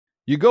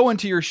You go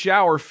into your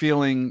shower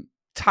feeling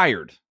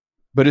tired,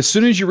 but as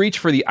soon as you reach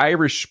for the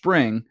Irish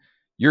Spring,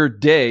 your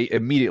day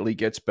immediately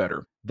gets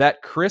better.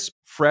 That crisp,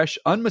 fresh,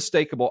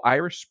 unmistakable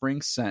Irish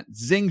Spring scent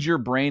zings your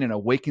brain and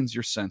awakens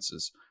your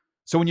senses.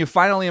 So when you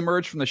finally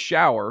emerge from the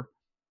shower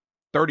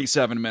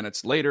 37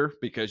 minutes later,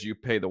 because you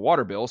pay the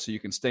water bill so you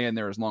can stay in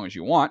there as long as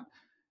you want,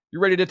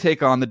 you're ready to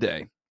take on the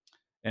day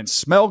and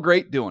smell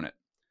great doing it.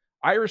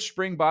 Irish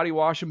Spring Body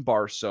Wash and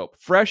Bar Soap.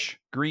 Fresh,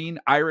 green,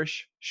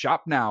 Irish.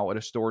 Shop now at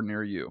a store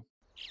near you.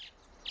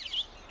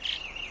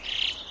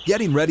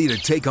 Getting ready to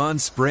take on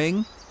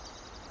spring?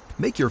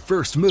 Make your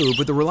first move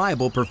with the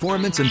reliable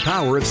performance and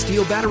power of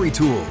Steel battery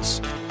tools.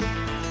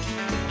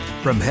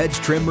 From hedge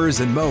trimmers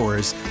and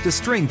mowers to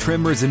string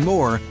trimmers and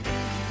more,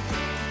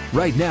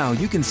 right now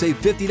you can save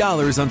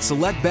 $50 on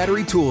select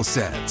battery tool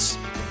sets.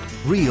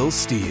 Real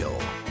Steel.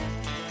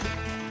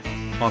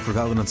 Offer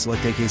valid on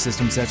select AK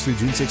system sets through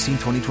June 16,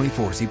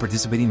 2024. See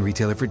participating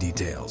retailer for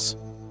details.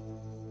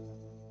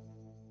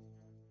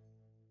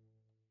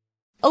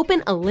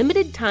 Open a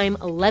limited-time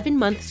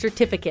 11-month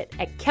certificate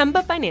at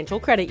Kemba Financial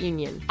Credit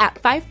Union. At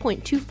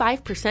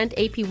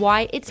 5.25%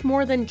 APY, it's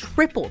more than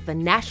triple the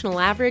national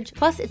average,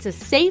 plus it's a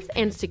safe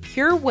and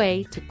secure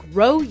way to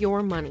grow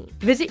your money.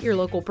 Visit your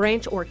local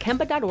branch or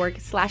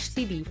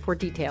kemba.org/cd for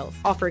details.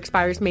 Offer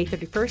expires May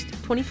 31st,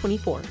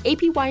 2024.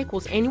 APY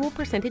equals annual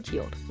percentage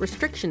yield.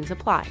 Restrictions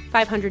apply.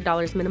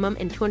 $500 minimum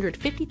and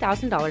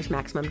 $250,000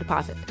 maximum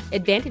deposit.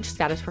 Advantage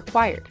status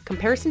required.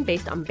 Comparison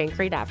based on bank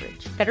rate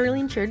average. Federally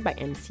insured by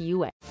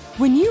NCUA.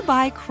 When you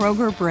buy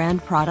Kroger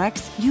brand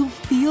products, you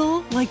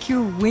feel like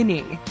you're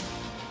winning.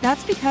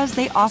 That's because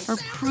they offer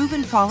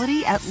proven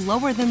quality at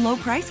lower than low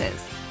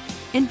prices.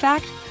 In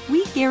fact,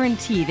 we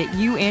guarantee that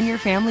you and your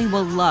family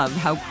will love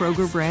how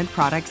Kroger brand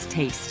products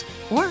taste,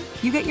 or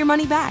you get your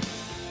money back.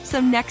 So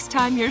next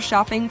time you're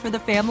shopping for the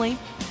family,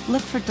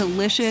 look for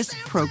delicious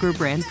Kroger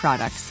brand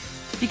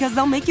products, because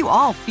they'll make you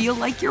all feel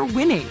like you're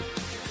winning.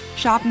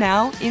 Shop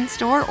now,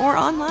 in-store, or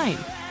online.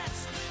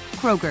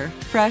 Kroger,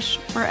 fresh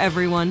for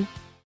everyone.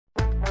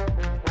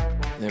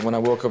 And when I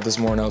woke up this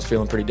morning, I was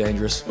feeling pretty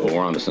dangerous. Well,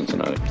 we're on to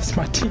Cincinnati. It's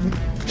my team.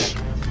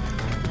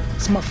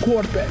 It's my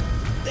quarterback.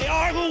 They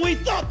are who we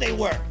thought they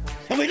were,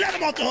 and we let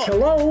them off the hook.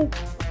 Hello?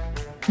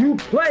 You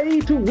play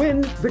to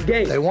win the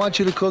game. They want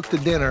you to cook the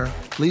dinner.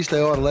 At least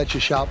they ought to let you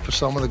shop for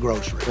some of the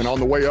groceries. And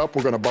on the way up,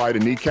 we're going to buy the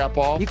kneecap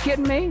off. You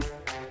kidding me?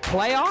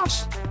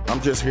 Playoffs?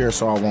 I'm just here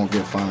so I won't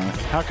get fined.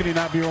 How can you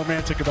not be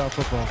romantic about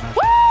football, man?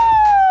 Woo!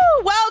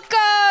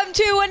 Welcome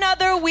to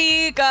another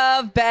week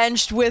of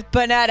Benched with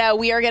Bonetta.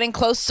 We are getting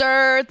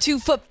closer to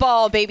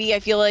football, baby. I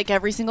feel like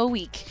every single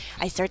week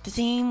I start the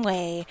same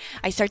way.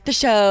 I start the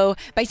show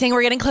by saying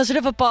we're getting closer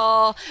to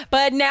football,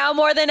 but now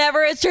more than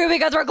ever it's true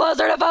because we're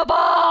closer to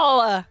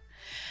football.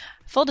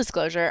 Full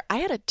disclosure, I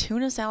had a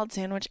tuna salad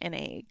sandwich and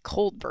a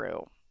cold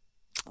brew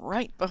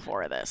right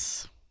before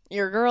this.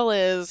 Your girl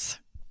is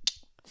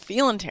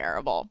feeling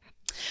terrible.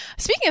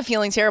 Speaking of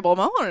feeling terrible,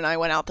 Momo and I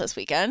went out this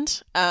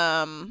weekend.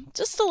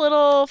 Just a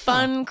little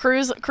fun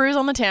cruise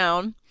on the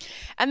town.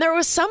 And there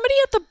was somebody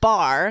at the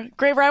bar.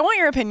 Graver, I want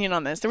your opinion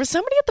on this. There was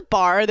somebody at the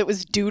bar that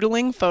was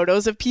doodling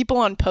photos of people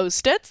on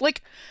Post-its.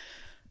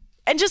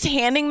 And just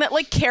handing that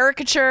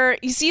caricature.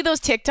 You see those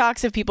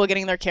TikToks of people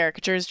getting their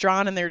caricatures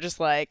drawn and they're just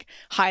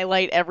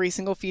highlight every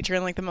single feature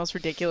in the most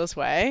ridiculous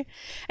way.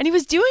 And he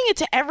was doing it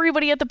to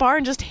everybody at the bar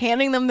and just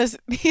handing them these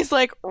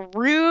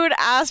rude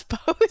ass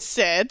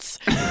Post-its.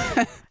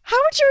 How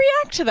would you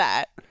react to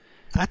that?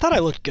 I thought I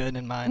looked good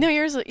in mine. No,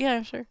 yours,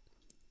 yeah, sure.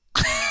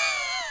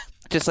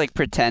 Just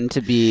pretend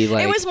to be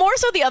It was more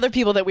so the other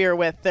people that we were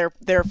with,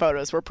 their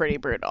photos were pretty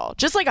brutal.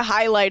 Just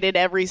highlighted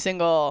every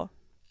single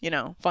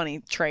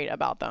funny trait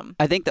about them.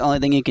 I think the only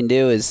thing you can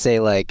do is say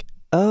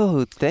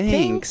oh,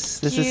 thanks.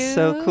 This is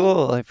so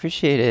cool. I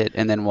appreciate it.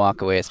 And then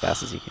walk away as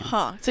fast as you can.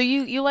 Huh. So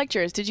you liked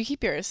yours. Did you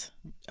keep yours?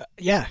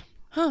 Yeah.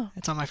 Huh.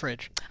 It's on my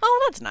fridge.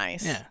 Oh, that's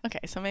nice. Yeah. Okay,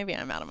 so maybe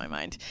I'm out of my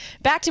mind.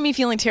 Back to me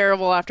feeling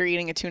terrible after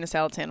eating a tuna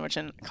salad sandwich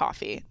and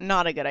coffee.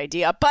 Not a good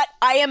idea. But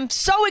I am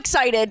so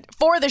excited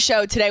for the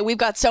show today. We've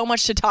got so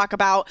much to talk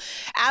about.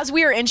 As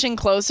we are inching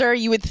closer,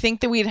 you would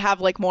think that we'd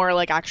have more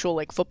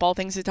actual football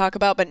things to talk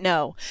about. But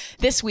no.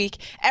 This week,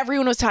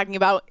 everyone was talking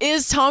about,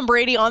 is Tom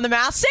Brady on The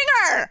Masked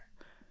Singer?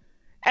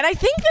 And I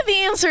think that the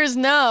answer is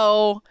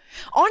no.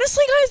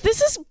 Honestly, guys,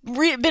 this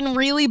has been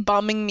really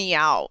bumming me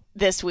out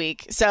this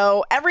week.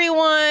 So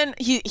everyone,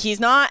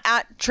 he's not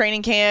at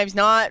training camp. He's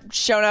not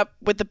shown up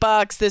with the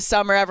Bucks this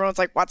summer. Everyone's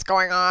like, what's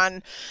going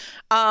on?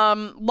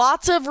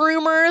 Lots of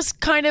rumors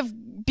kind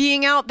of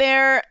being out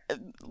there.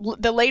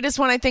 The latest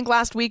one, I think,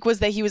 last week was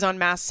that he was on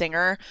Masked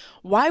Singer.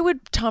 Why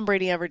would Tom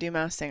Brady ever do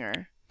Masked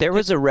Singer? There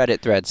was a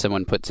Reddit thread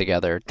someone put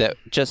together that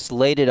just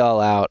laid it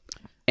all out,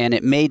 and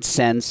it made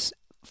sense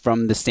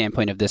from the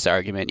standpoint of this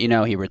argument.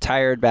 He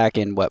retired back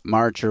in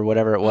March or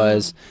whatever it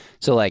was.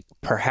 So like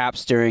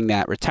perhaps during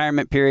that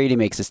retirement period, he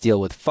makes this deal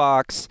with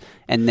Fox,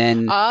 and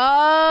then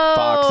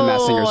Fox, the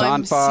Masked Singer's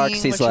on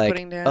Fox. He's like,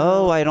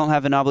 I don't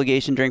have an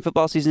obligation during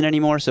football season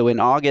anymore. So in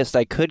August,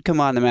 I could come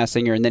on the Masked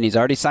Singer, and then he's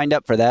already signed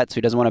up for that, so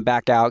he doesn't want to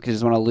back out because he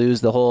doesn't want to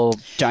lose the whole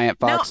Giant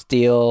Fox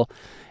deal.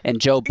 And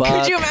Joe Buck.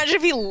 Could you imagine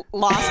if he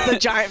lost the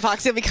Giant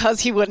Fox deal because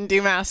he wouldn't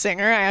do Masked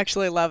Singer? I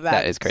actually love that.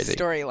 That is crazy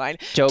storyline.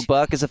 Joe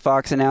Buck is a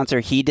Fox announcer.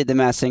 He did the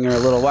Masked Singer a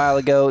little while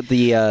ago.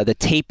 The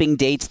taping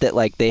dates that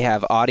like they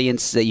have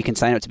audience that you can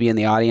sign up to be in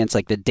the audience,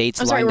 like the dates.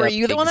 I'm sorry, were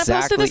you the one that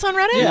posted this on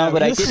Reddit? No,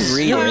 but I didn't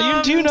read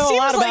it. You do know a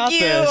lot about this.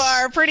 Seems like you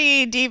are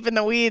pretty deep in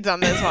the weeds on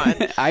this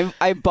one.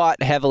 I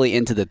bought heavily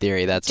into the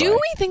theory. That's do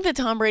we think that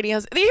Tom Brady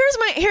has?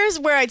 Here's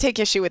where I take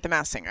issue with the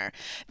Masked Singer.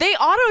 They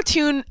auto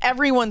tune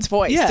everyone's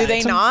voice, do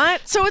they not?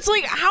 So it's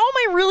like, how am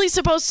I really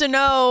supposed to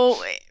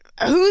know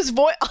whose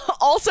voice?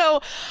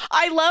 Also,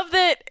 I love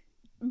that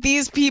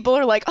these people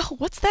are like, oh,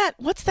 what's that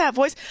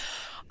voice?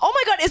 Oh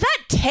my God, is that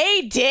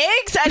Taye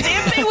Diggs? As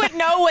if they would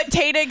know what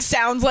Taye Diggs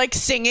sounds like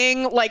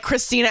singing like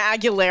Christina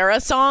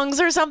Aguilera songs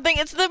or something.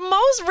 It's the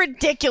most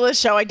ridiculous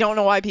show. I don't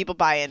know why people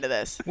buy into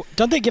this.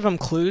 Don't they give them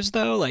clues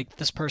though? Like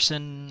this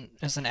person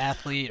is an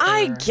athlete?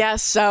 I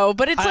guess so,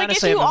 but it's like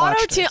if you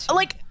auto-tune,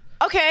 like,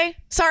 okay,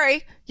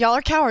 sorry, y'all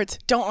are cowards.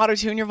 Don't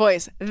auto-tune your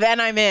voice.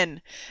 Then I'm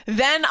in.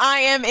 Then I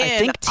am in. I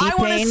think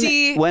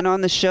T-Pain went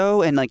on the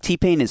show, and like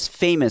T-Pain is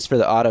famous for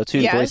the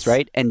auto-tune voice,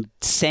 right? And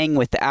sang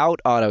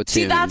without auto-tune.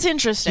 See, that's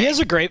interesting. He has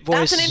a great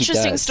voice. That's an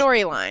interesting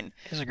storyline.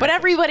 But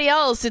everybody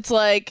else, it's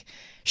like,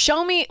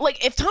 show me,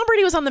 like if Tom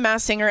Brady was on The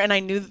Masked Singer and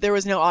I knew that there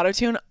was no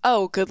auto-tune,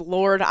 oh, good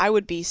Lord, I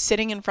would be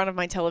sitting in front of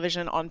my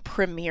television on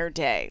premiere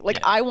day. Like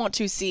I want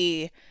to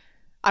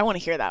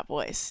hear that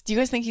voice. Do you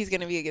guys think he's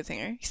going to be a good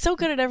singer? He's so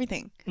good at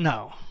everything.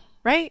 No.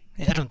 Right?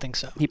 I don't think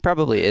so. He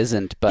probably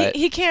isn't, but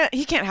he can't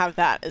have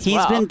that as well.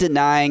 He's been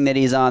denying that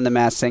he's on The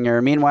Masked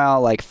Singer. Meanwhile,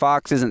 like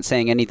Fox isn't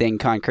saying anything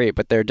concrete,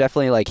 but they're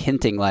definitely like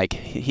hinting like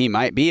he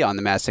might be on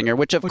The Masked Singer,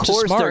 which of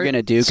course they're going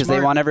to do because they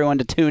want everyone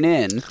to tune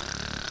in.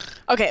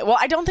 Okay, well,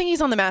 I don't think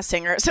he's on The Masked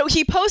Singer. So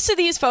he posted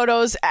these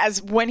photos as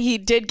when he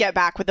did get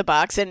back with the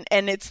Bucks, and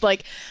it's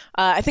like,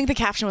 I think the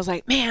caption was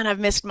like, man, I've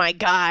missed my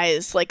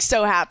guys, like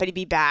so happy to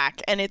be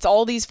back. And it's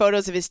all these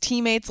photos of his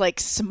teammates like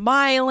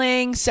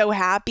smiling, so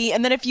happy.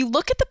 And then if you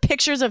look at the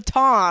pictures of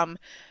Tom,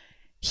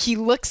 he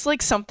looks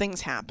like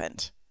something's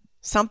happened.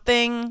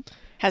 Something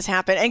has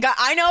happened. And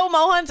I know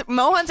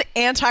Mohan's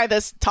anti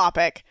this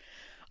topic.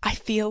 I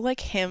feel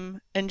like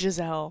him and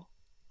Giselle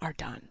are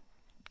done.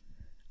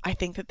 I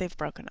think that they've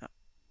broken up.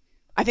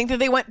 I think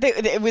that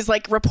it was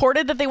like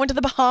reported that they went to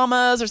the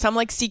Bahamas or some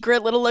like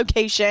secret little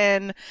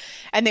location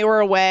and they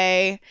were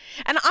away.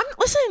 And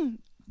listen,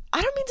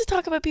 I don't mean to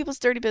talk about people's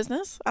dirty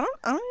business. I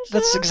don't need to.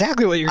 That's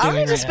exactly what you're doing. I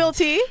don't need to spill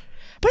tea.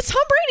 But it's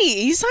Tom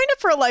Brady. He signed up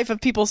for a life of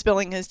people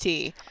spilling his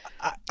tea.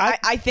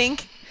 I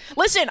think,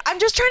 listen, I'm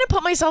just trying to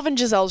put myself in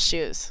Giselle's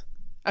shoes.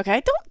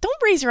 Okay?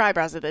 Don't raise your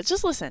eyebrows at this.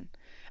 Just listen.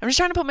 I'm just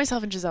trying to put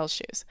myself in Giselle's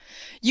shoes.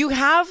 You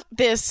have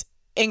this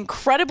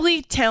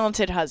incredibly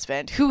talented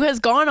husband who has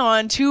gone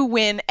on to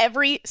win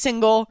every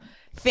single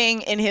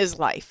thing in his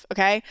life,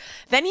 okay?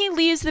 Then he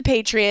leaves the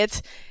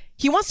Patriots.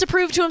 He wants to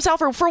prove to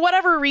himself, or for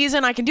whatever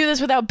reason, I can do this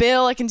without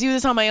Bill, I can do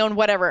this on my own,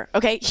 whatever,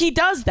 okay? He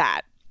does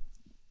that.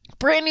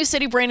 Brand new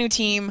city, brand new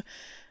team.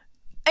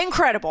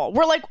 Incredible.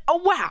 We're like, oh,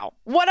 wow.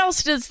 What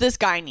else does this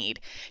guy need?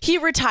 He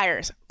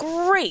retires.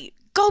 Great.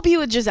 Go be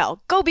with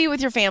Giselle. Go be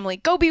with your family.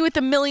 Go be with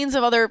the millions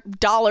of other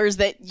dollars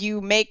that you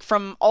make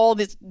from all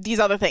these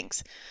other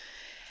things.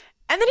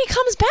 And then he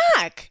comes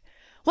back.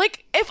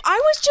 Like, if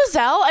I was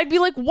Giselle, I'd be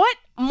like, what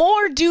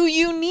more do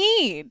you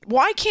need?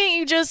 Why can't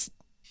you just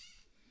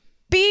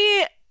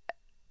be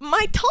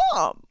my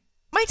Tom?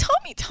 My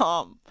Tommy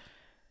Tom.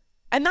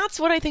 And that's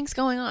what I think's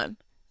going on.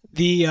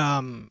 The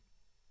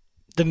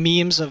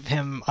memes of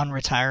him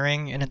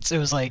unretiring, and it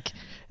was like,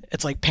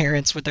 it's like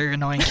parents with their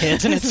annoying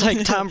kids, and it's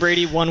like Tom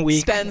Brady 1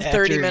 week spends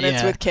 30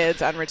 minutes with kids,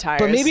 unretires.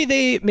 But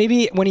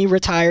maybe when he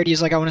retired,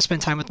 he's like, I want to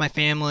spend time with my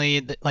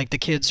family. Like the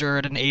kids are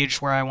at an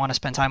age where I want to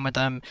spend time with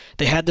them.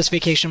 They had this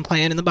vacation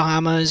plan in the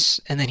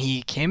Bahamas, and then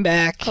he came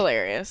back.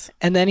 Hilarious.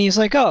 And then he's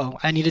like, oh,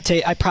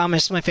 I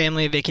promised my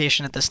family a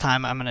vacation at this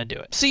time. I'm going to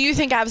do it. So you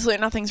think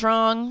absolutely nothing's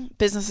wrong?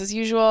 Business as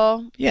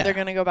usual? Yeah. They're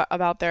going to go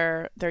about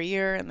their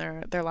year and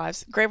their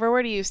lives. Graver,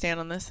 where do you stand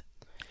on this?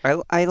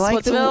 I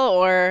like Splitsville,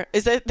 or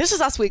is this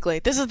is Us Weekly?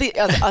 This is the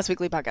Us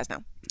Weekly podcast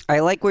now. I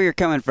like where you're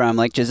coming from.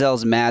 Like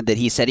Giselle's mad that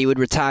he said he would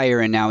retire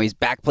and now he's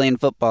back playing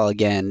football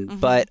again. Mm-hmm.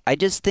 But I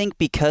just think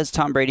because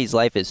Tom Brady's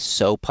life is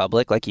so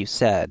public, like you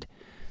said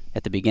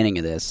at the beginning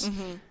of this,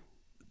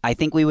 I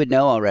think we would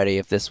know already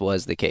if this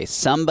was the case.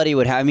 Somebody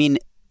would have. I mean,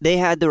 they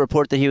had the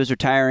report that he was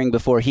retiring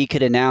before he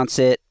could announce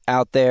it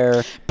out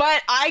there.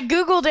 But I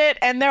Googled it,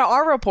 and there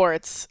are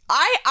reports.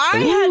 I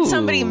had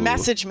somebody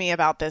message me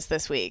about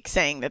this week,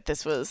 saying that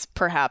this was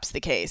perhaps the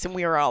case, and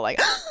we were all like,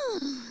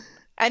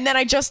 and then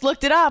I just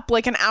looked it up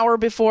like an hour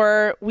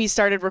before we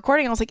started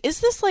recording. I was like, is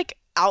this like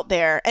out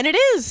there? And it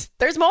is.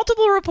 There's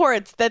multiple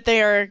reports that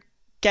they are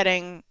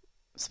getting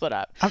split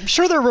up. I'm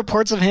sure there are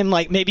reports of him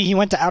like maybe he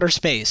went to outer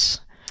space.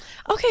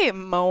 Okay,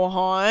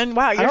 Mohan.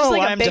 Wow, you're I don't just know like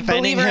why a I'm big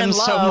defending believer him in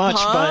so love, much,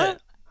 huh?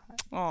 but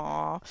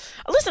Aw.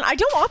 Listen, I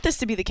don't want this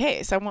to be the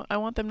case. I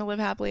want them to live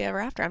happily ever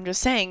after. I'm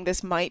just saying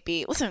this might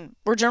be. Listen,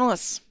 we're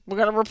journalists. We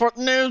got to report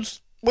the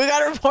news. We got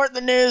to report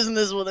the news, and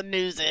this is what the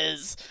news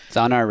is. It's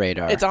on our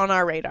radar. It's on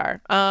our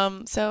radar.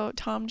 So,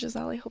 Tom,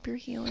 Giselle, I hope you're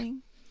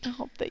healing. I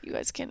hope that you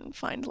guys can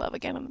find love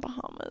again in the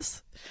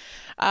Bahamas.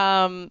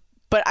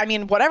 But, I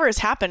mean, whatever has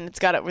happened, it's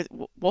got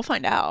to. We'll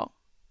find out.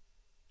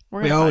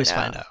 We always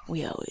find out.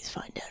 We always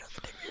find out.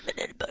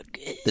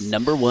 The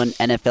number one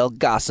NFL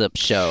gossip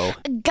show.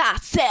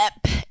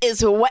 Gossip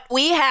is what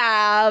we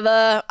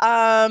have.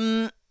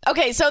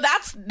 Okay, so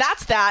that's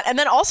that. And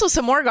then also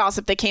some more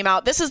gossip that came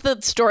out. This is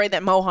the story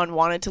that Mohan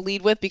wanted to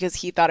lead with because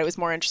he thought it was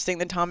more interesting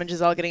than Tom and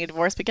Giselle getting a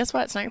divorce. But guess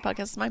what? It's not your podcast.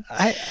 It's mine.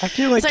 I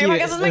feel like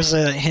there's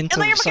a hint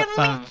of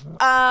something.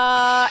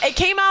 It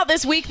came out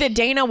this week that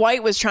Dana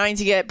White was trying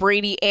to get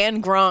Brady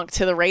and Gronk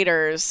to the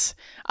Raiders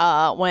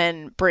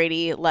when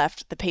Brady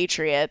left the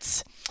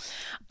Patriots.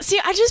 See,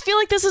 I just feel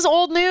like this is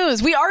old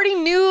news. We already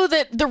knew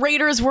that the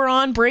Raiders were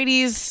on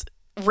Brady's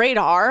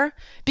radar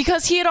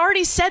because he had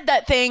already said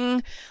that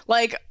thing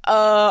like,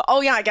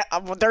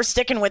 they're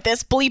sticking with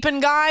this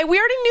bleeping guy. We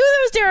already knew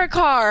there was Derek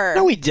Carr.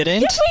 No, we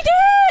didn't. Yes, we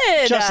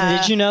did. Justin,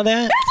 did you know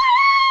that? Yes,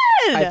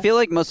 I did. I feel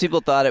like most people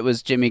thought it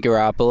was Jimmy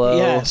Garoppolo.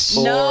 Yes.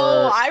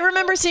 No, I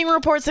remember seeing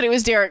reports that it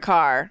was Derek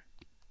Carr.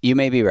 You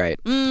may be right.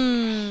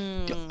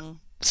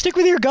 Stick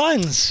with your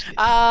guns.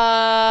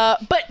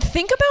 But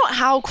think about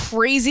how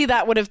crazy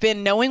that would have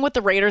been knowing what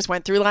the Raiders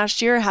went through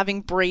last year,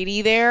 having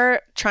Brady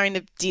there, trying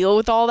to deal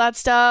with all that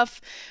stuff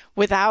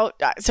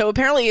without. So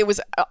apparently it was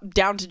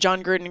down to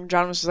John Gruden, and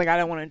John was just like, I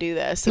don't want to do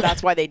this. So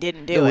that's why they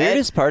didn't do it. The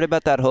weirdest part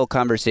about that whole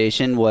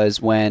conversation was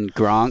when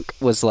Gronk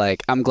was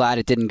like, I'm glad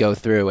it didn't go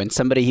through. And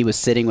somebody he was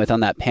sitting with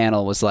on that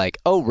panel was like,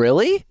 oh,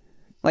 really?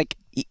 Like,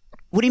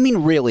 what do you mean,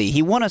 really?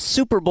 He won a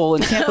Super Bowl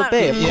in Tampa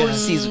Bay. Of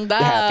course he's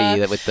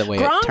happy with the way it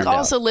turned out. Gronk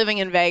also living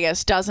in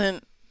Vegas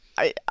doesn't...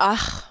 I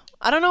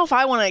don't know if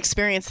I want to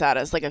experience that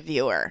as like a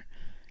viewer.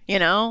 You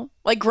know?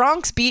 Like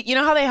Gronk's beat... You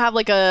know how they have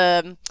like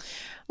a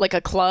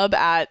club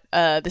at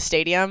the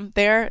stadium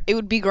there? It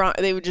would be Gronk...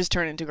 They would just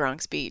turn into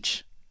Gronk's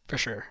Beach. For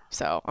sure.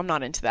 So I'm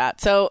not into that.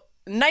 So...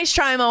 Nice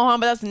try, Mohan,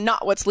 but that's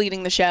not what's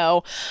leading the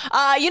show.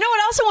 You know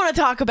what else I want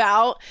to talk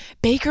about?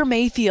 Baker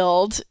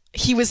Mayfield.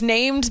 He was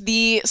named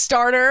the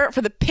starter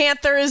for the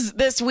Panthers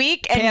this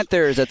week. And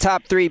Panthers, a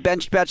top 3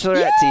 bench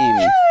bachelorette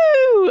team.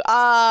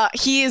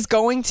 He is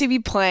going to be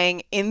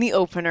playing in the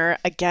opener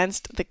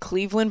against the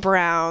Cleveland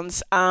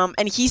Browns.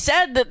 And he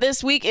said that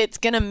this week it's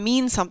going to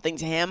mean something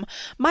to him.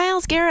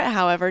 Myles Garrett,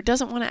 however,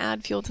 doesn't want to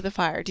add fuel to the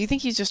fire. Do you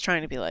think he's just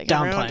trying to be like,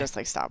 everyone just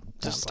like stop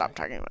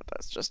talking about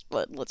this. Just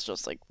let's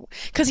just like,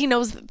 because he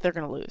knows that they're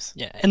going to lose.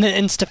 Yeah. And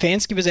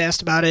Stefanski was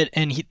asked about it,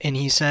 and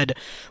he said,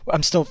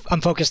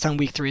 I'm focused on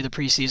week 3 of the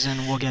preseason.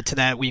 We'll get to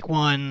that week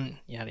 1.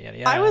 Yada yada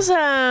yada. I was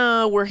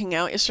working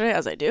out yesterday,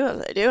 as I do,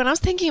 and I was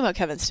thinking about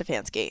Kevin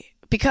Stefanski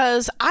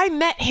because I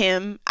met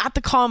him at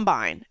the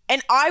Combine,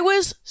 and I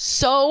was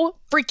so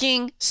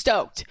freaking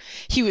stoked.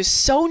 He was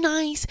so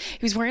nice.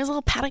 He was wearing his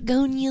little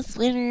Patagonia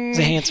sweater. He's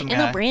a handsome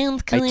guy. The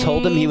Browns colors. I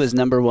told him he was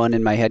number 1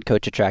 in my head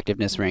coach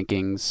attractiveness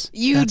rankings.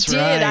 That's did.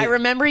 Right. I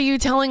remember you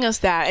telling us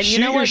that, and you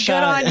know what? Good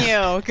on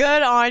you.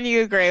 Good on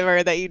you,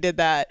 Graver, that you did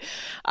that.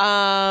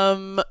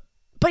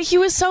 But he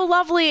was so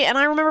lovely, and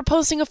I remember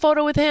posting a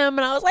photo with him,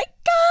 and I was like,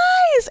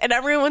 guys! And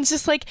everyone's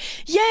just like,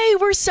 yay,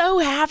 we're so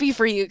happy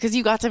for you, because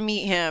you got to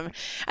meet him.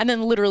 And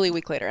then literally a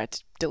week later, I had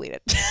to delete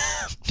it.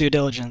 Due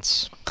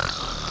diligence. But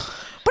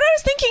I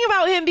was thinking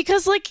about him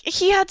because, like,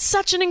 he had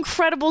such an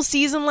incredible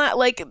season.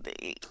 Like,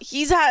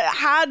 he's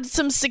had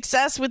some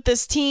success with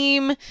this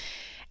team,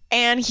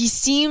 and he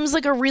seems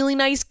like a really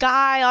nice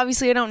guy.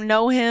 Obviously, I don't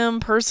know him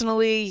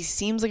personally. He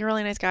seems like a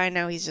really nice guy, and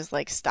now he's just,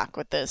 like, stuck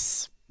with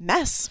this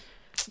mess.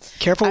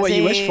 Careful what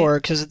you wish for,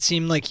 because it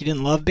seemed like he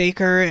didn't love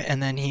Baker,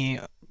 and then he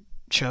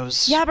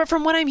chose... Yeah, but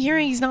from what I'm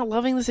hearing, he's not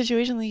loving the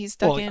situation that he's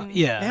stuck in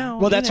now.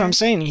 Well, that's what I'm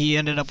saying. He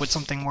ended up with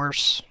something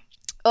worse.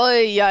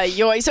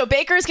 So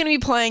Baker's going to be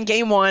playing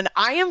game 1.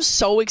 I am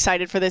so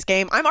excited for this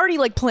game. I'm already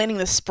like planning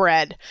the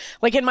spread.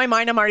 Like in my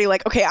mind, I'm already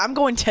like, okay, I'm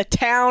going to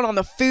town on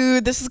the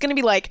food. This is going to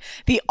be like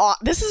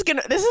this is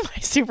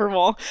my Super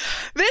Bowl.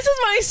 This is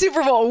my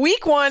Super Bowl.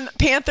 Week 1,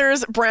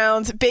 Panthers,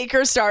 Browns,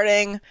 Baker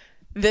starting.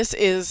 This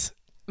is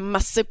my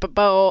Super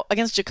Bowl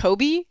against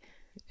Jacoby.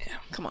 Yeah.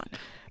 Come on.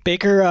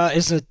 Baker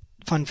is a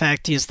fun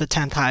fact. He is the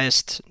 10th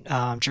highest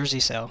jersey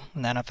sale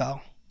in the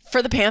NFL.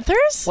 For the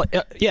Panthers? Well,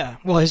 yeah.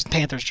 Well, his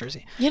Panthers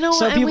jersey. You know,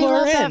 so and people we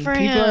love are that in. for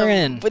people him. are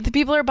in. But the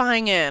people are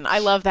buying in. I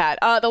love that.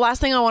 The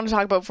last thing I want to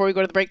talk about before we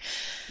go to the break.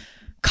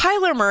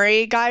 Kyler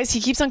Murray, guys, he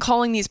keeps on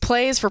calling these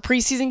plays for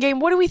preseason game.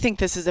 What do we think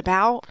this is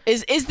about?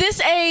 Is this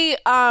a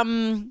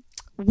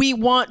we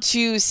want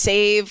to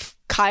save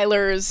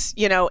Kyler's,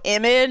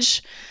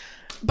 image?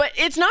 But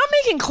it's not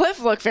making Cliff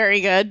look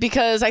very good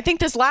because I think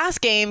this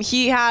last game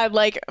he had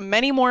like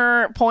many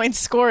more points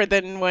scored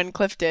than when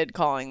Cliff did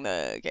calling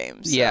the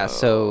game.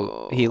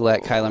 So he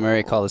let Kyler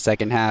Murray call the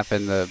second half,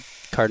 and the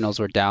Cardinals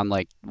were down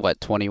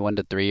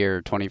 21-3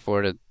 or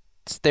 24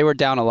 They were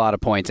down a lot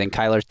of points, and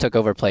Kyler took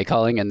over play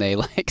calling, and they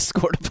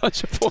scored a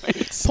bunch of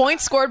points.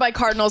 Points scored by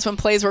Cardinals when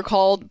plays were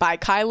called by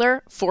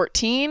Kyler,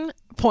 14.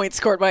 Points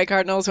scored by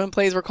Cardinals when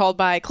plays were called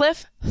by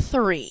Cliff,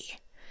 3.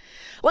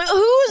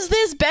 Who's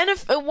this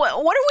benefit? What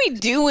are we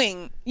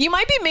doing? You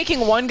might be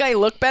making one guy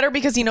look better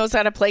because he knows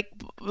how to play.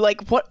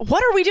 What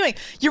are we doing?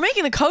 You're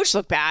making the coach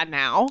look bad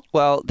now.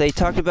 Well, we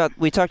talked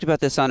about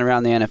this on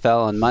Around the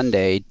NFL on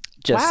Monday.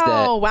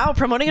 Wow,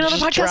 promoting another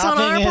podcast on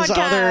our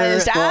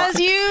podcast, as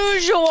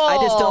usual. I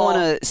just don't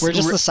want to... We're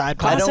just the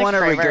side. I don't want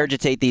to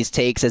regurgitate these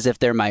takes as if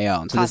they're my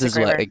own. So this is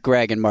what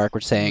Greg and Mark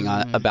were saying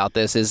about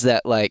this, is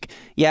that,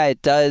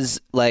 it does,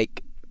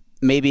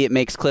 maybe it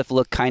makes Cliff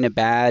look kind of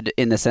bad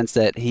in the sense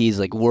that he's,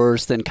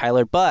 worse than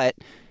Kyler, but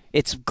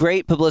it's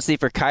great publicity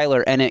for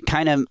Kyler, and it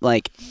kind of,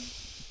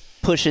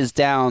 pushes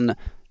down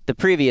the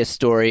previous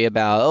story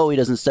about, he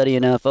doesn't study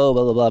enough, blah,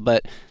 blah, blah.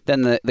 But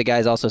then the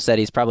guys also said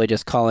he's probably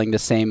just calling the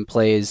same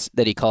plays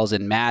that he calls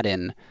in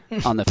Madden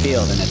on the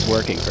field, and it's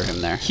working for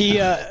him there.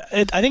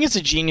 I think it's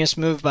a genius PR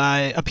move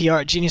by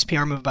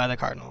the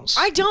Cardinals.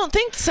 I don't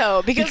think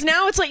so, because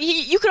now it's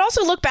you could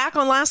also look back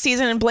on last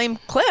season and blame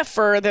Cliff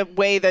for the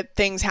way that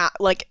things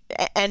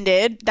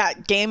ended.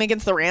 That game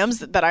against the Rams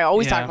that I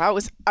always talk about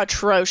was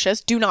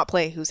atrocious. Do not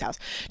play Whose House.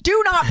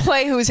 Do not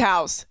play Whose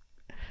House.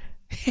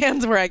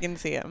 Hands where I can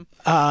see him.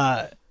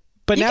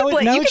 But now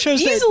it shows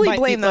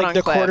that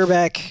the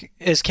quarterback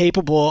is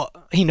capable.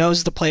 He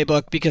knows the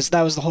playbook because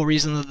that was the whole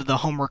reason of the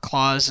homework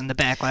clause and the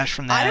backlash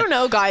from that. I don't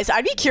know, guys.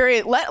 I'd be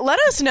curious. Let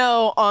us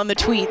know on the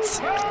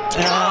tweets.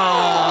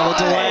 Oh,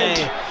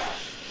 delay.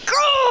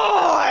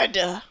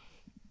 God!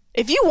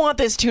 If you want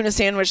this tuna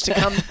sandwich to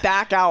come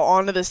back out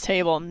onto this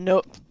table,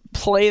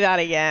 play that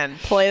again.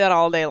 Play that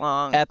all day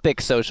long.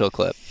 Epic social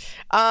clip.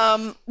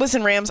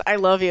 Listen, Rams, I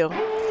love you.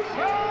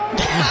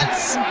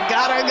 That's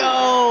gotta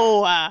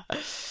go.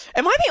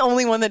 Am I the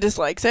only one that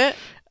dislikes it?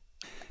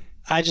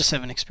 I just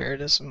haven't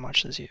experienced as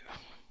much as you.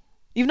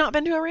 You've not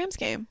been to a Rams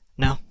game?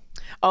 No.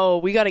 Oh,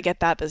 we got to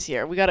get that this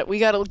year. We got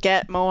to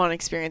get Mo on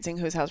experiencing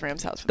Whose House,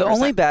 Rams House. The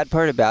only bad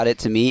part about it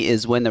to me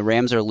is when the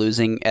Rams are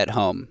losing at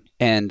home.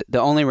 And the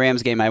only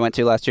Rams game I went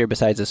to last year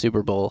besides the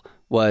Super Bowl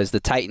was the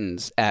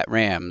Titans at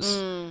Rams.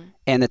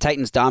 And the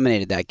Titans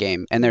dominated that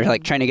game. And they're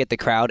trying to get the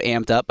crowd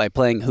amped up by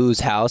playing Whose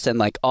House.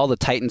 And all the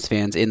Titans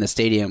fans in the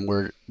stadium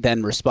were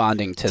then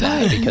responding to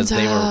that because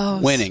they were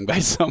winning by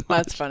so much.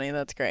 That's funny.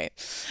 That's great.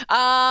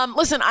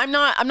 Listen, I'm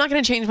not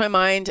going to change my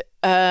mind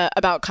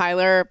about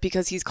Kyler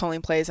because he's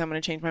calling plays. I'm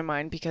going to change my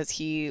mind because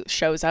he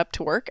shows up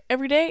to work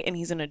every day and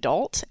he's an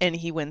adult and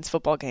he wins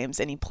football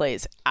games and he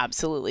plays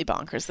absolutely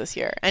bonkers this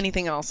year.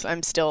 Anything else,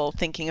 I'm still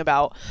thinking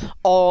about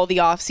all the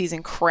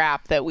offseason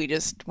crap that we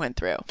just went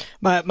through.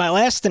 My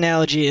last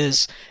analogy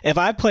is if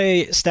I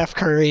play Steph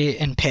Curry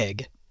in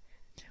Pig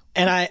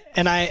and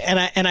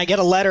I get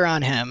a letter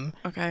on him.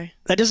 Okay.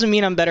 That doesn't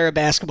mean I'm better at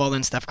basketball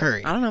than Steph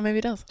Curry. I don't know, maybe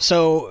it does.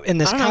 So in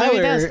this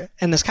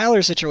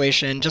Kyler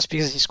situation, just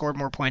because he scored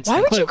more points Why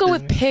than would Cliff, you go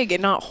with Pig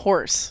and not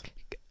horse?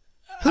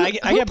 I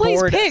get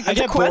bored. Pig? I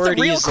get bored that's a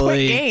real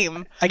easily. Quick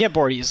game. I get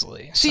bored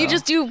easily. So you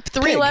just do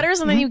 3 Pig. letters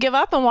and then you give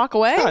up and walk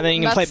away? No, and then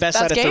you can play best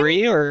out of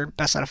 3 or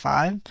best out of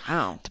 5.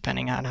 Wow.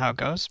 Depending on how it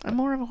goes. I'm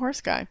more of a horse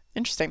guy.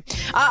 Interesting.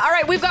 All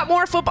right, we've got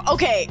more football.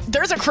 Okay,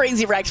 there's a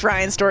crazy Rex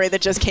Ryan story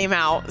that just came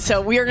out.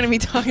 So we are going to be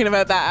talking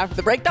about that after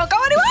the break. Don't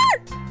go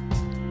anywhere!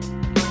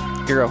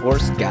 You're a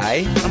horse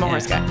guy? I'm a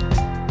horse guy.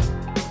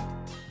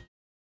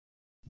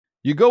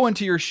 You go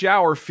into your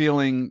shower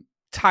feeling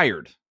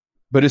tired,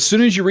 but as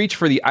soon as you reach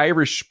for the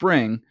Irish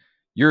Spring,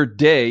 your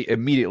day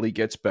immediately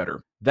gets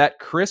better. That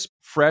crisp,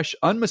 fresh,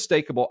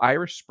 unmistakable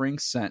Irish Spring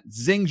scent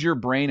zings your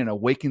brain and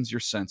awakens your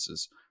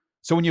senses.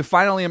 So when you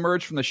finally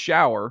emerge from the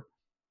shower,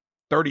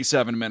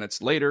 37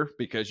 minutes later,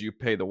 because you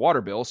pay the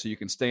water bill so you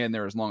can stay in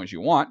there as long as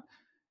you want,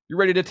 you're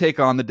ready to take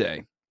on the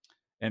day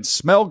and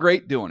smell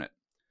great doing it.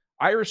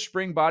 Irish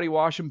Spring Body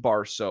Wash and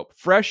Bar Soap.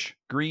 Fresh,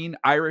 green,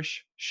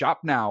 Irish.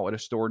 Shop now at a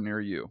store near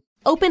you.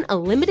 Open a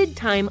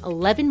limited-time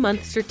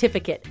 11-month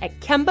certificate at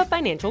Kemba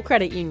Financial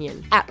Credit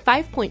Union. At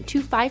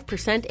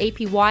 5.25%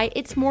 APY,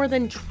 it's more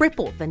than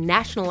triple the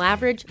national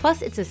average,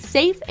 plus it's a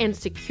safe and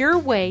secure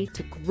way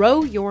to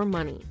grow your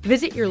money.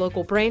 Visit your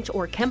local branch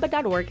or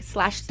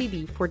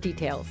kemba.org/cb for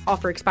details.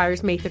 Offer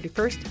expires May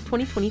 31st,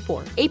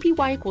 2024.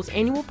 APY equals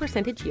annual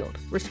percentage yield.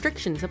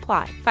 Restrictions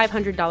apply.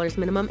 $500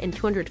 minimum and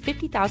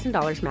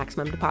 $250,000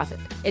 maximum deposit.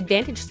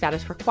 Advantage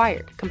status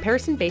required.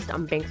 Comparison based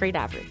on bank rate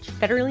average.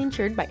 Federally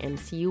insured by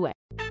NCUA.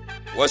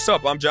 What's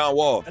up? I'm John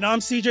Wall. And I'm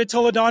CJ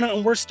Toledano,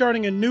 and we're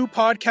starting a new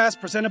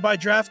podcast presented by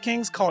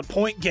DraftKings called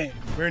Point Game.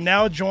 We're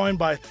now joined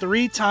by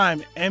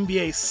 3-time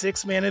NBA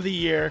Sixth Man of the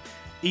Year,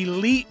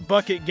 elite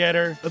bucket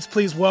getter. Let's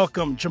please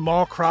welcome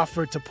Jamal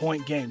Crawford to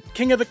Point Game.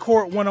 King of the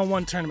Court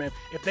one-on-one tournament.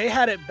 If they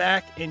had it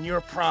back in your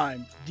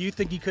prime, do you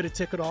think you could have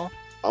took it all?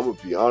 I'm going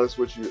to be honest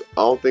with you.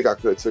 I don't think I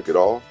could have took it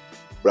all,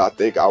 but I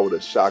think I would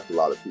have shocked a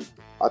lot of people.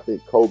 I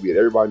think Kobe and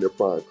everybody in their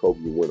prime, Kobe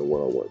would win a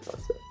one-on-one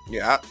contest.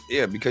 Yeah,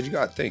 because you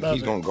got to think.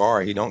 He's going to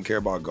guard. He don't care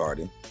about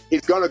guarding.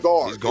 He's going to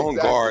guard. He's going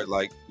to guard.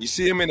 Like, you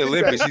see him in the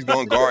Olympics, he's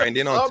going to guard. And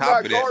then on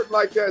top of that. I'm not guarding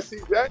like that,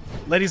 CJ.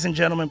 Ladies and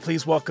gentlemen,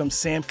 please welcome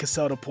Sam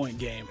Cassell to Point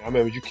Game. I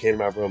remember you came to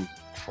my room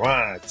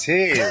crying,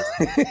 tears,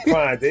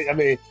 crying. I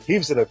mean, he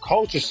was in a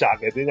culture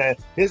shock. And then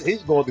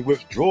he's going through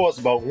withdrawals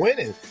about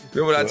winning.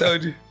 Remember what I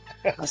told you?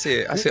 I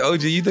said,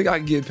 OG, you think I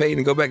can get paid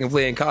and go back and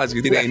play in college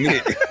because it ain't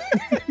it?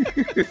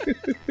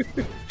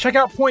 Check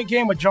out Point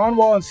Game with John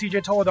Wall and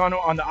CJ Toledano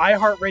on the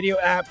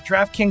iHeartRadio app,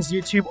 DraftKings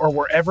YouTube, or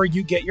wherever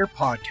you get your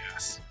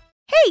podcasts.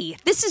 Hey,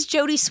 this is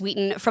Jodie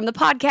Sweetin from the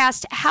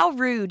podcast How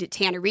Rude,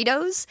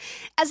 Tanneritos.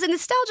 As a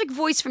nostalgic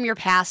voice from your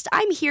past,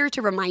 I'm here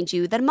to remind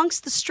you that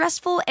amongst the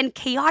stressful and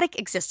chaotic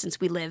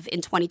existence we live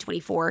in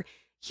 2024,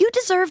 you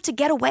deserve to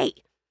get away.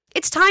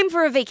 It's time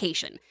for a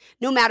vacation,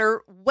 no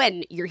matter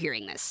when you're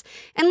hearing this.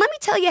 And let me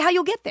tell you how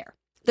you'll get there.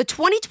 The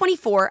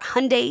 2024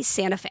 Hyundai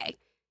Santa Fe.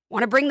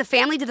 Want to bring the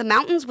family to the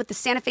mountains with the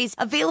Santa Fe's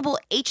available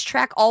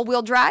H-Track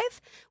all-wheel drive?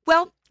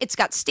 Well, it's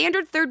got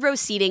standard third-row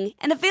seating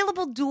and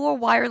available dual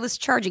wireless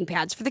charging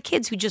pads for the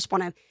kids who just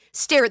want to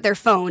stare at their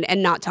phone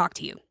and not talk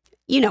to you.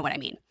 You know what I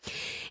mean.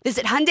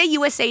 Visit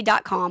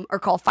HyundaiUSA.com or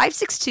call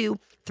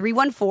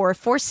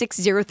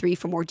 562-314-4603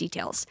 for more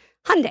details.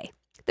 Hyundai,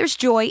 there's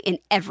joy in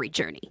every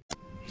journey.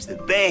 It's the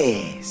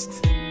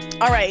best.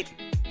 All right.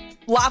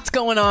 Lots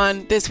going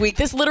on this week.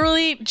 This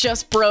literally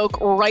just broke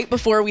right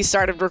before we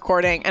started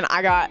recording, and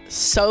I got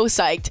so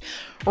psyched.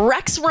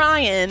 Rex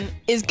Ryan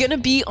is going to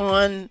be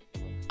on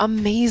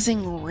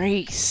Amazing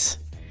Race,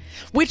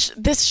 which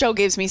this show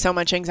gives me so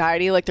much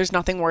anxiety. Like, there's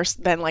nothing worse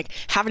than, like,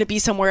 having to be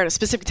somewhere at a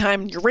specific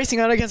time. You're racing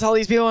out against all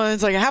these people, and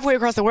it's, like, halfway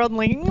across the world, and,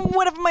 like,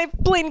 what if my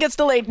plane gets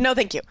delayed? No,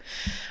 thank you.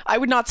 I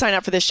would not sign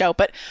up for this show.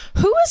 But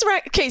who is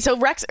Rex? Okay, so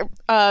Rex,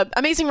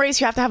 Amazing Race,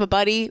 you have to have a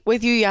buddy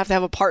with you. You have to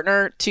have a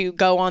partner to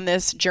go on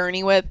this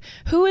journey with.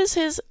 Who is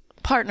his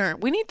partner?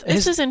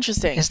 This is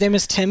interesting. His name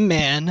is Tim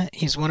Mann.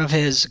 He's one of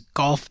his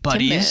golf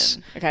buddies.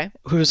 Okay.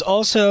 Who's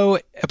also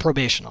a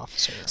probation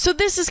officer. So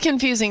this is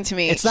confusing to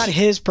me. It's not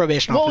his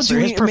probation officer.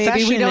 His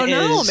profession maybe we don't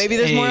know. Maybe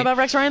there's more a- about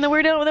Rex Ryan that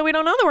we don't know that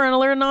we're going to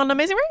learn on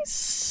Amazing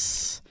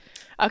Race.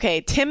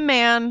 Okay, Tim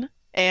Mann,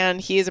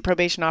 and he is a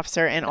probation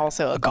officer and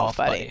also a golf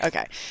buddy.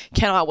 Okay.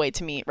 Cannot wait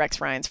to meet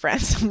Rex Ryan's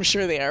friends. I'm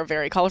sure they are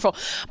very colorful.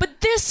 But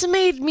this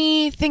made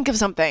me think of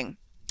something.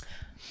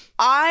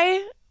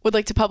 I would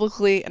like to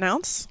publicly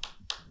announce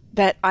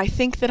that I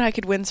think that I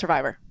could win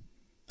Survivor.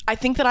 I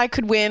think that I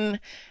could win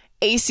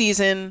a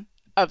season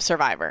of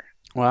Survivor.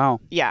 Wow.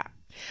 Yeah.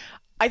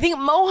 I think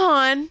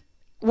Mohan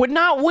would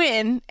not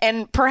win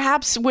and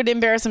perhaps would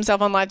embarrass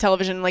himself on live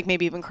television, like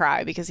maybe even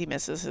cry because he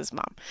misses his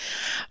mom.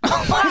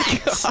 Oh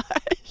my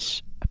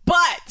gosh.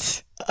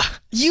 But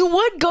you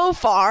would go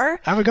far.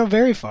 I would go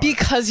very far.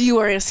 Because you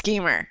are a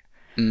schemer.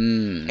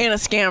 And a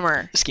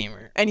scammer.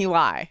 And you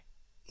lie.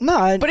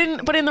 No, but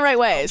in the right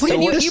ways. Wait,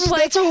 you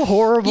play. That's a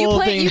horrible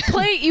thing. You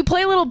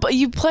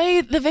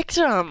play the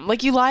victim.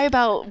 Like, you lie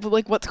about,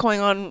 like, what's going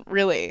on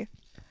really.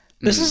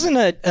 This isn't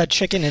a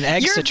chicken and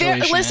egg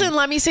situation. Listen,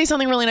 let me say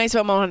something really nice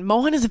about Mohan.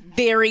 Mohan is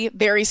very,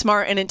 very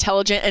smart and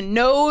intelligent and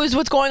knows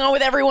what's going on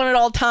with everyone at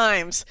all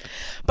times.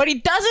 But he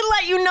doesn't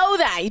let you know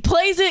that. He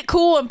plays it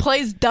cool and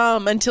plays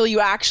dumb until you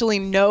actually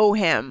know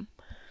him.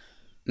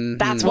 Mm-hmm.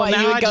 That's why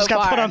you would go far.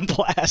 Got put on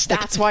blast.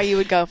 That's why you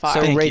would go far.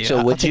 So,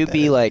 Rachel, would you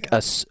be like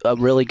a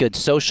really good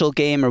social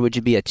game, or would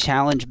you be a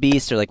challenge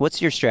beast, or like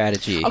what's your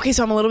strategy? Okay,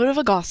 so I'm a little bit of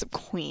a gossip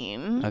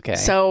queen. Okay,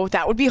 so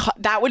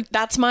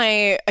that's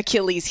my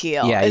Achilles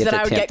heel. Yeah, is that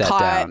I would get caught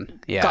down.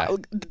 Yeah.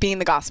 being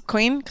the gossip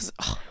queen.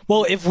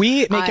 Well, if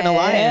we make an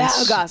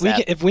alliance,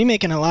 gossip. If we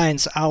make an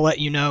alliance, I'll let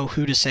you know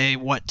who to say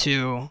what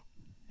to.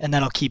 And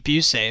that'll keep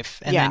you safe.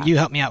 And then you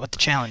help me out with the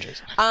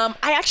challenges. I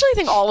actually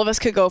think all of us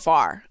could go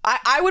far.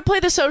 I would play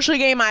the social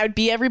game. I would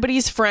be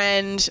everybody's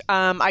friend.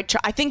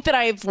 I think that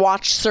I've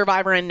watched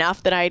Survivor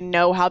enough that I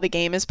know how the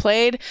game is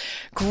played.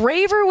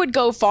 Graver would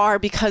go far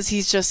because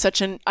he's just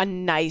such a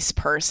nice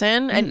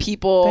person. And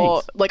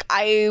people, like,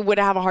 I would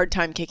have a hard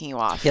time kicking you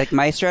off. Yeah, like,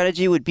 my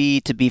strategy would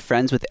be to be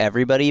friends with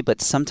everybody,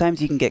 but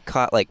sometimes you can get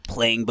caught, like,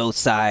 playing both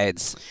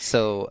sides.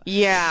 So,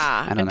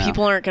 yeah. I don't know.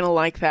 People aren't going to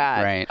like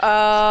that. Right.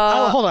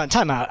 Hold on,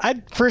 time out.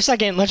 For a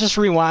second, let's just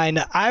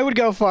rewind. I would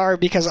go far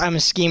because I'm a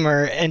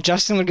schemer, and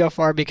Justin would go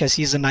far because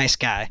he's a nice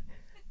guy.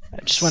 I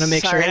just want to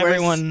make sure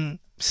everyone...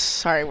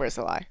 Sorry, where's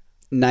the lie?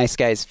 Nice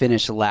guys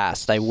finish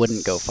last. I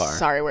wouldn't go far.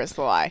 Sorry, where's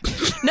the lie?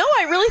 No,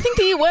 I really think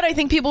that you would. I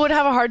think people would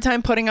have a hard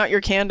time putting out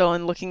your candle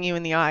and looking you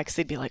in the eye because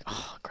they'd be like,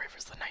 oh,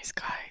 Graver's the nice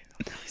guy.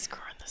 I'm really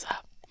screwing this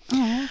up.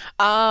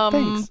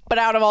 Thanks. But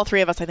out of all three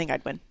of us, I think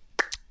I'd win.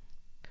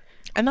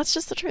 And that's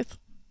just the truth.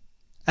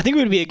 I think it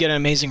would be a good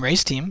Amazing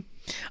Race team.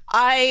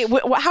 How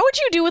would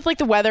you do with, like,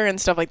 the weather and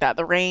stuff like that?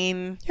 The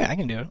rain? Yeah, I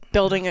can do it.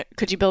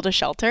 Could you build a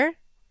shelter?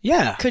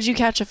 Yeah. Could you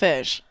catch a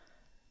fish?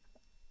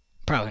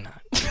 Probably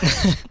not.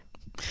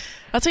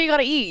 That's what you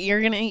gotta eat.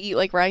 You're gonna eat,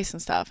 like, rice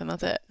and stuff, and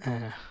that's it.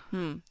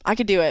 I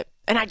could do it.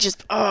 And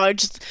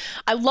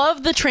I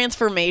love the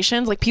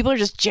transformations. Like, people are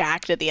just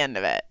jacked at the end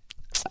of it.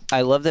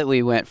 I love that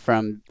we went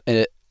from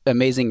an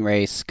Amazing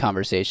Race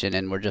conversation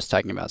and we're just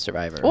talking about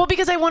Survivor. Well,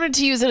 because I wanted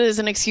to use it as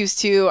an excuse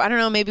to, I don't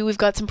know, maybe we've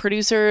got some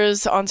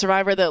producers on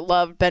Survivor that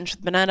love Bench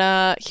with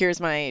Bonetta. Here's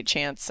my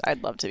chance.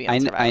 I'd love to be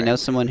on Survivor. I know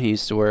someone who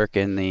used to work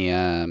in the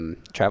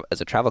as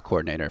a travel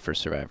coordinator for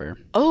Survivor.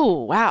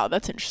 Oh, wow.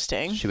 That's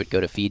interesting. She would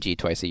go to Fiji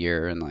twice a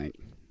year and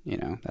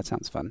that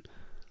sounds fun.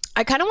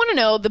 I kind of want to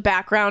know the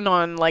background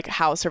on like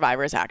how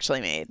Survivor is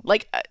actually made.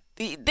 Like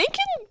they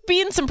can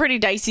be in some pretty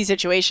dicey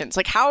situations.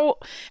 Like how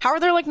are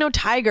there like no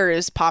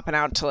tigers popping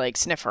out to like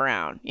sniff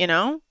around, you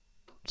know?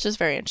 It's just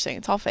very interesting.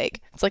 It's all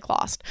fake. It's like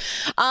Lost.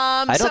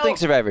 I don't think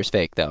Survivor's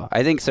fake though.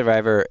 I think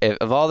Survivor,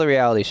 of all the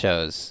reality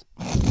shows,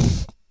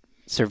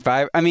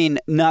 Survivor, I mean,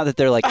 not that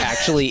they're like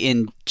actually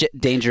in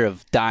danger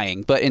of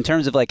dying, but in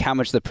terms of like how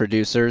much the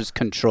producers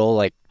control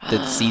like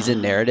the season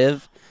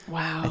narrative.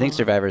 Wow. I think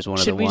Survivor is one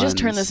of the ones. Should we just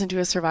turn this into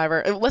a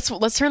Survivor?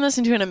 Let's turn this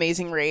into an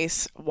Amazing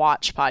Race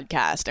watch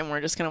podcast, and we're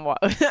just going to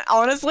watch.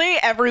 Honestly,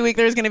 every week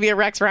there's going to be a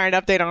Rex Ryan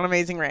update on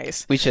Amazing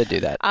Race. We should do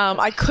that.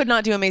 I could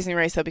not do Amazing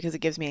Race, though, because it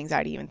gives me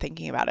anxiety even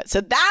thinking about it. So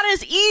that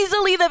is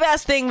easily the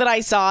best thing that I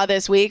saw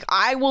this week.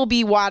 I will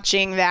be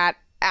watching that.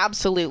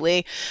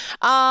 Absolutely.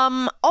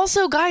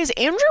 Also, guys,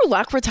 Andrew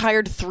Luck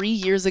retired 3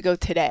 years ago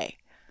today.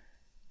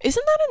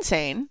 Isn't that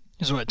insane?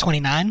 Is what,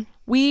 29?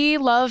 We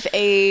love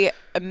a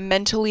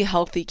mentally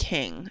healthy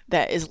king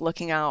that is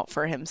looking out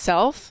for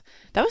himself.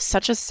 That was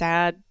such a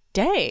sad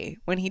day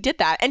when he did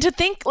that. And to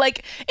think,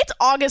 like, it's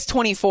August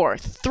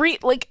 24th.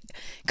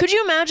 Could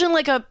you imagine,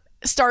 like, a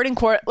starting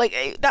court?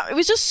 Like, that, it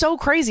was just so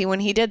crazy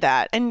when he did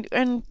that.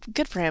 And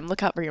good for him.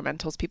 Look out for your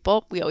mentals,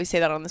 people. We always say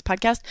that on this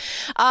podcast.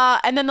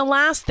 And then the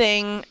last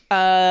thing,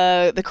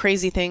 the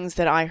crazy things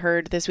that I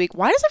heard this week.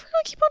 Why does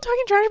everyone keep on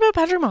talking trash about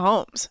Patrick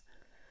Mahomes?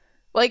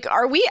 Like,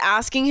 are we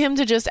asking him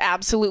to just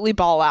absolutely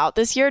ball out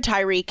this year?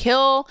 Tyreek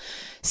Hill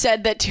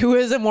said that Tua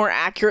is a more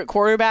accurate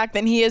quarterback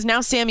than he is. Now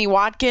Sammy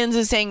Watkins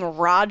is saying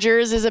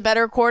Rodgers is a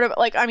better quarterback.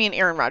 Like, I mean,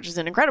 Aaron Rodgers is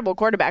an incredible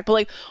quarterback, but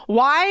like,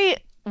 why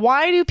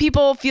do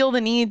people feel the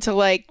need to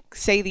like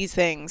say these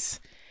things?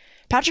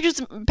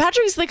 Patrick's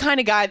the kind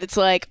of guy that's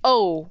like,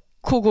 oh,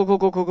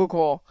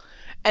 cool.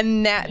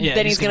 And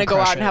then he's going to go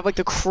out and have like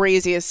the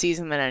craziest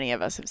season that any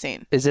of us have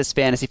seen. Is this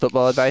fantasy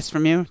football advice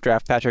from you?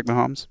 Draft Patrick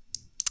Mahomes?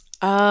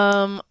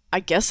 I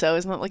guess so.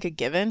 Isn't that like a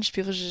given?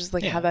 People should just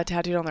have that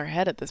tattooed on their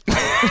head at this point.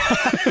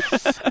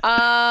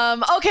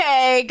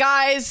 Okay,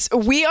 guys,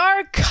 we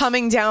are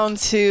coming down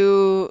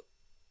to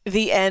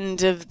the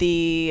end of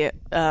the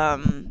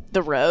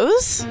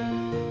rows,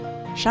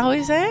 shall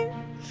we say?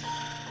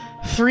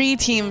 3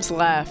 teams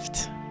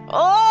left.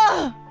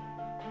 Oh,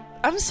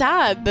 I'm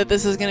sad that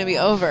this is going to be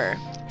over.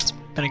 It's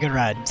been a good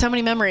ride. So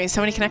many memories, so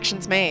many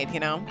connections made,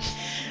 you know?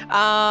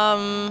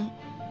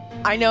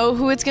 I know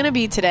who it's going to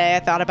be today. I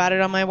thought about it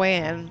on my way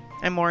in.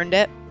 I mourned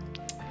it.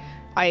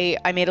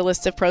 I made a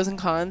list of pros and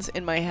cons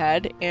in my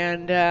head,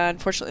 and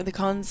unfortunately the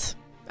cons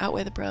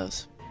outweigh the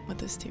pros with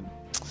this team.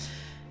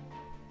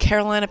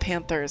 Carolina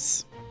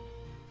Panthers.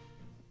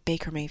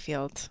 Baker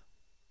Mayfield.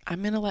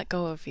 I'm going to let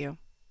go of you.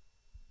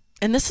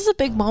 And this is a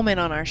big moment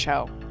on our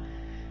show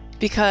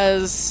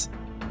because,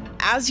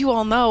 as you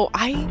all know,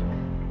 I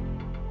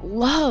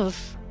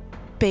love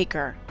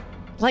Baker.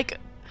 Like,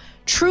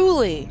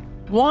 truly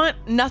want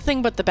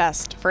nothing but the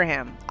best for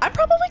him. I'm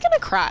probably going to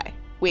cry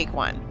week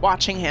 1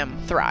 watching him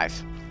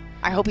thrive.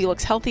 I hope he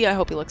looks healthy. I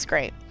hope he looks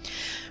great.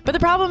 But the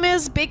problem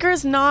is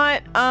Baker's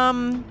not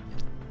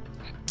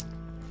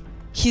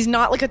he's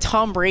not like a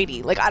Tom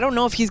Brady. Like, I don't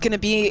know if he's going to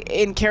be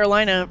in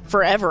Carolina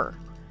forever.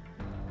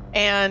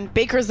 And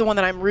Baker's the one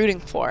that I'm rooting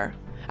for.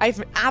 I've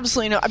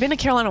been to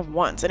Carolina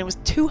once and it was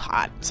too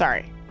hot.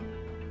 Sorry.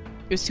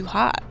 It was too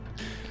hot.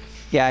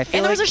 Yeah, I feel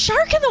and there was a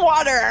shark in the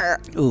water.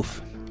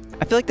 Oof.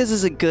 I feel like this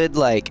is a good,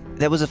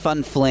 that was a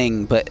fun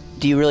fling, but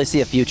do you really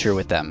see a future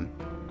with them?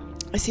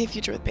 I see a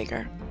future with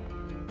Baker.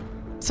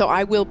 So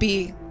I will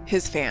be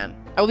his fan.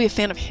 I will be a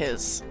fan of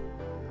his.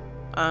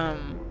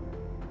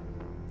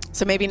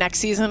 So maybe next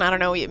season, I don't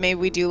know, maybe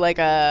we do like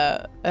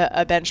a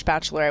bench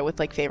bachelorette with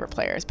like favorite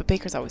players, but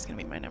Baker's always going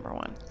to be my number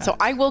 1. So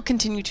I will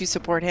continue to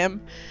support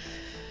him.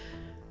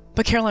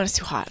 But Carolina's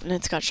too hot and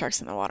it's got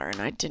sharks in the water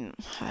and I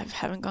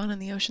haven't gone in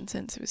the ocean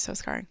since. It was so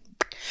scarring.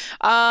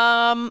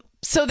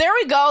 So there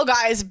we go,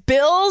 guys.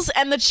 Bills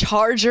and the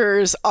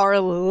Chargers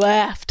are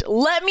left.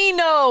 Let me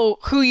know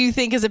who you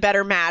think is a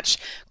better match.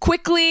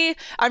 Quickly,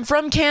 I'm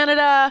from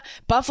Canada,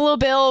 Buffalo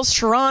Bills,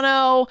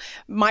 Toronto.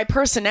 My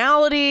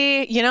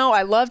personality,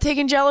 I love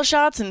taking jello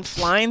shots and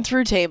flying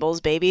through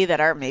tables, baby, that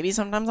are maybe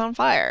sometimes on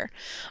fire.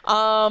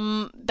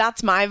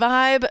 That's my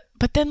vibe.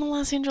 But then the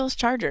Los Angeles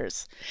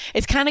Chargers.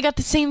 It's kind of got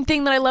the same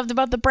thing that I loved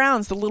about the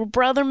Browns, the little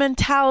brother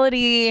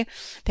mentality.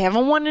 They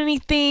haven't won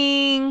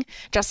anything.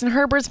 Justin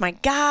Herbert's my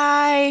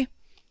guy.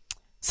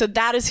 So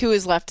that is who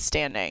is left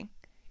standing.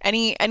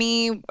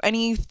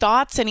 Any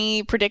thoughts?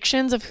 Any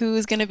predictions of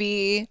who's going to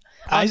be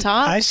on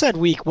top? I said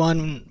week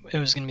 1 it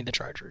was going to be the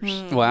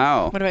Chargers.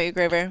 Wow. What about you,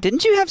 Graver?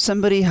 Didn't you have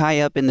somebody high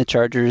up in the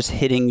Chargers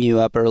hitting you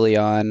up early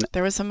on?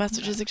 There was some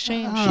messages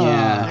exchanged.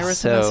 Yeah. There were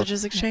some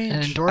messages exchanged.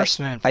 An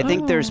endorsement. I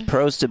think there's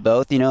pros to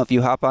both. You know, if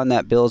you hop on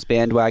that Bills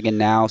bandwagon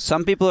now,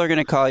 some people are going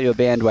to call you a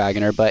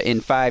bandwagoner, but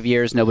in 5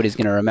 years, nobody's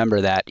going to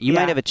remember that. You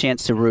might have a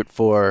chance to root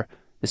for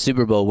the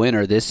Super Bowl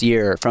winner this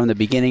year from the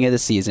beginning of the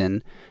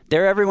season.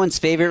 They're everyone's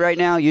favorite right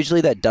now.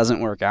 Usually that doesn't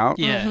work out.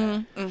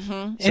 Yeah. Mm-hmm.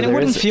 And it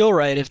wouldn't feel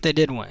right if they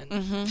did win.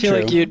 I feel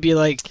like you'd be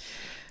like...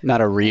 Not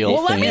a real thing.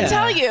 Well, let me Yeah.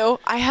 tell you,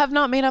 I have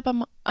not made up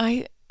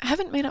I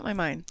haven't made up my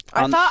mind.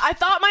 I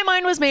thought my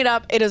mind was made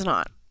up. It is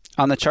not.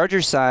 On the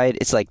Chargers side,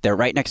 it's like they're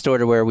right next door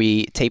to where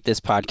we tape this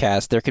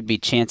podcast. There could be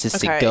chances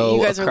to go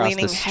you guys are across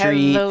leaning the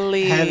street,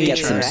 get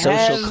some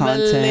social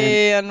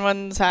content. On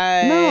one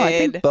side. No, I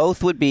think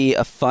both would be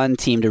a fun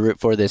team to root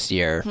for this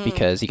year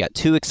because you got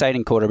two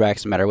exciting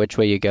quarterbacks no matter which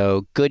way you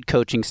go, good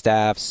coaching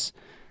staffs.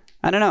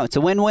 I don't know. It's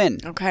a win-win.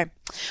 Okay.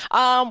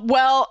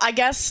 Well, I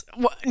guess,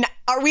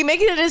 are we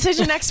making a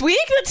decision next week?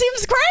 That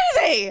seems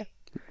crazy.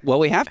 Well,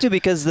 we have to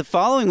because the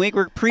following week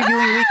we're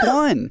previewing week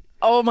 1.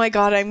 Oh my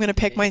God, I'm going to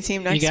pick my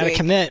team next week. You got to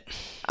commit.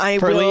 I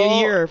for will a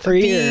year.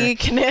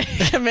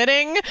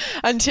 committing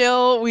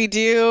until we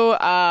do,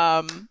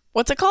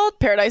 what's it called?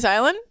 Paradise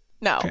Island?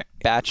 No.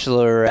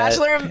 Bachelor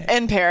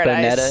in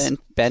Paradise. Bonetta and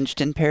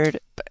Benched in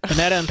Paradise.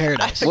 Bonetta in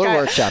Paradise. We're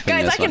workshopping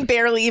guys, this I can one.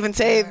 barely even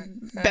say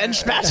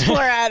Benched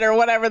Bachelorette or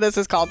whatever this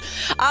is called.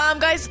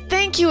 Guys,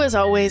 thank you as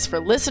always for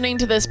listening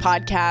to this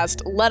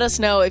podcast. Let us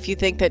know if you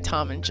think that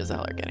Tom and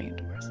Giselle are getting a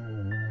divorce.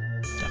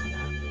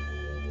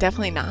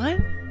 Definitely not?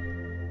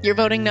 You're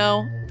voting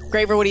no?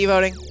 Graver, what are you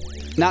voting?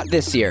 Not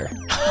this year.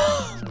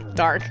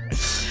 Dark.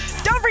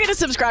 Don't forget to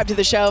subscribe to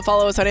the show.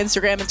 Follow us on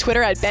Instagram and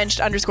Twitter at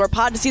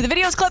benched_pod to see the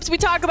videos clips we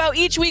talk about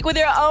each week with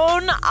your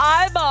own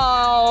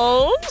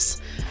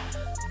eyeballs.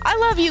 I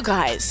love you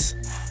guys.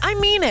 I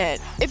mean it.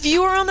 If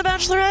you were on The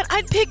Bachelorette,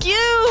 I'd pick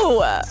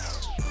you.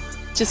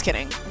 Just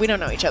kidding. We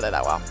don't know each other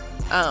that well.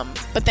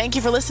 But thank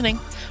you for listening.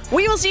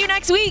 We will see you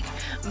next week.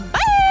 Bye!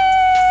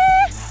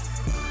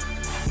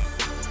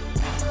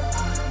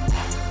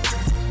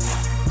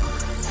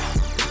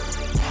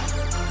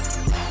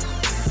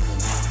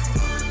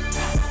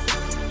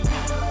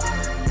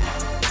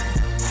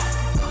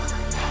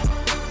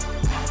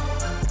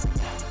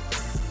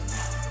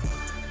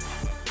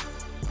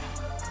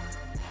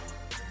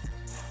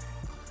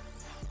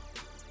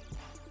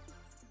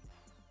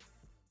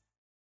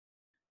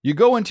 You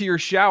go into your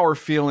shower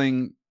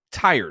feeling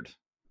tired,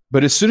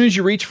 but as soon as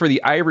you reach for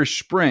the Irish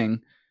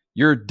Spring,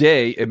 your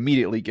day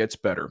immediately gets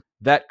better.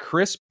 That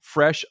crisp,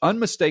 fresh,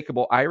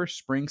 unmistakable Irish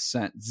Spring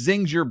scent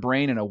zings your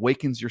brain and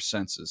awakens your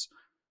senses.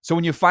 So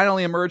when you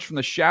finally emerge from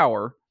the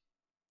shower,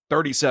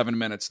 37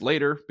 minutes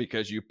later,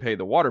 because you pay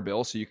the water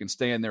bill so you can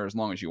stay in there as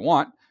long as you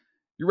want,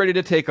 you're ready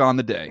to take on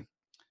the day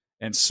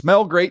and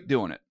smell great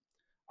doing it.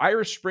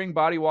 Irish Spring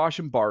Body Wash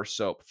and Bar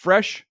Soap.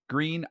 Fresh,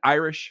 green,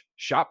 Irish.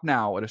 Shop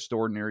now at a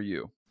store near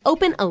you.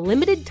 Open a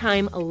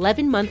limited-time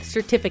 11-month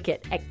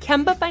certificate at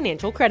Kemba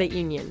Financial Credit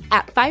Union.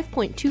 At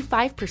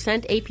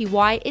 5.25%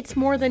 APY, it's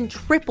more than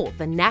triple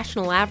the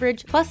national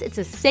average, plus it's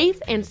a safe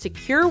and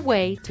secure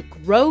way to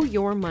grow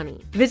your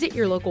money. Visit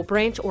your local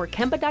branch or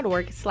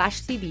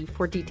kemba.org/CD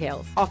for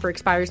details. Offer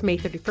expires May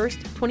 31st,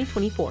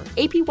 2024.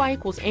 APY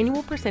equals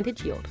annual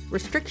percentage yield.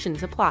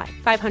 Restrictions apply.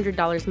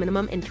 $500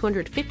 minimum and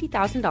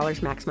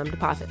 $250,000 maximum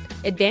deposit.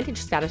 Advantage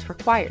status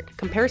required.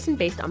 Comparison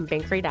based on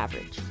bank rate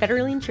average.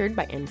 Federally insured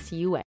by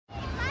NCUA.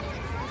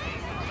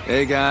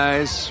 Hey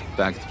guys,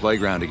 back at the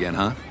playground again,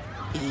 huh?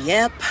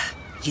 Yep.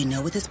 You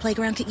know what this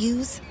playground could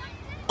use?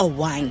 A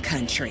wine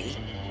country.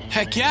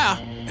 Heck yeah,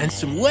 and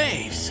some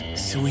waves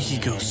so we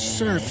could go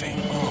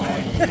surfing. Oh,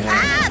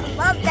 yeah.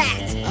 Love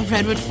that. A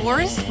redwood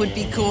forest would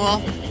be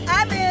cool.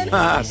 I'm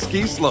in.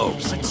 Ski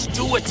slopes. Let's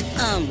do it.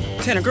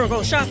 Can a girl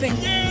go shopping?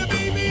 Yeah,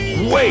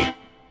 baby. Wait!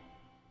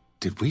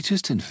 Did we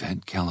just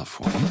invent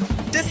California?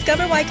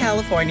 Discover why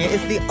California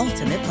is the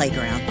ultimate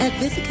playground at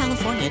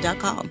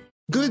visitcalifornia.com.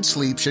 Good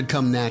sleep should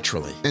come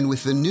naturally, and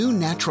with the new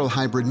Natural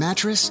Hybrid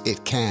mattress,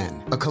 it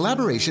can. A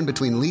collaboration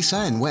between Lisa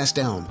and West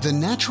Elm, the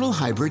Natural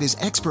Hybrid is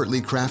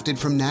expertly crafted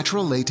from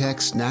natural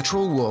latex,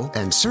 natural wool,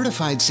 and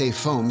certified safe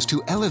foams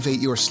to elevate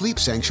your sleep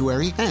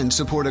sanctuary and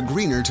support a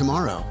greener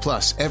tomorrow.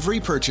 Plus, every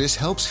purchase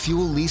helps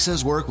fuel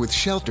Lisa's work with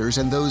shelters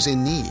and those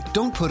in need.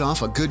 Don't put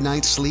off a good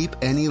night's sleep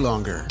any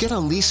longer. Get a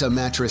Lisa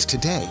mattress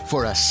today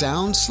for a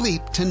sound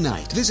sleep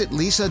tonight. Visit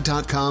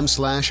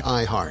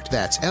lisa.com/iHeart.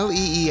 That's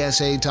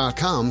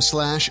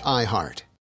LEESA.com/iHeart.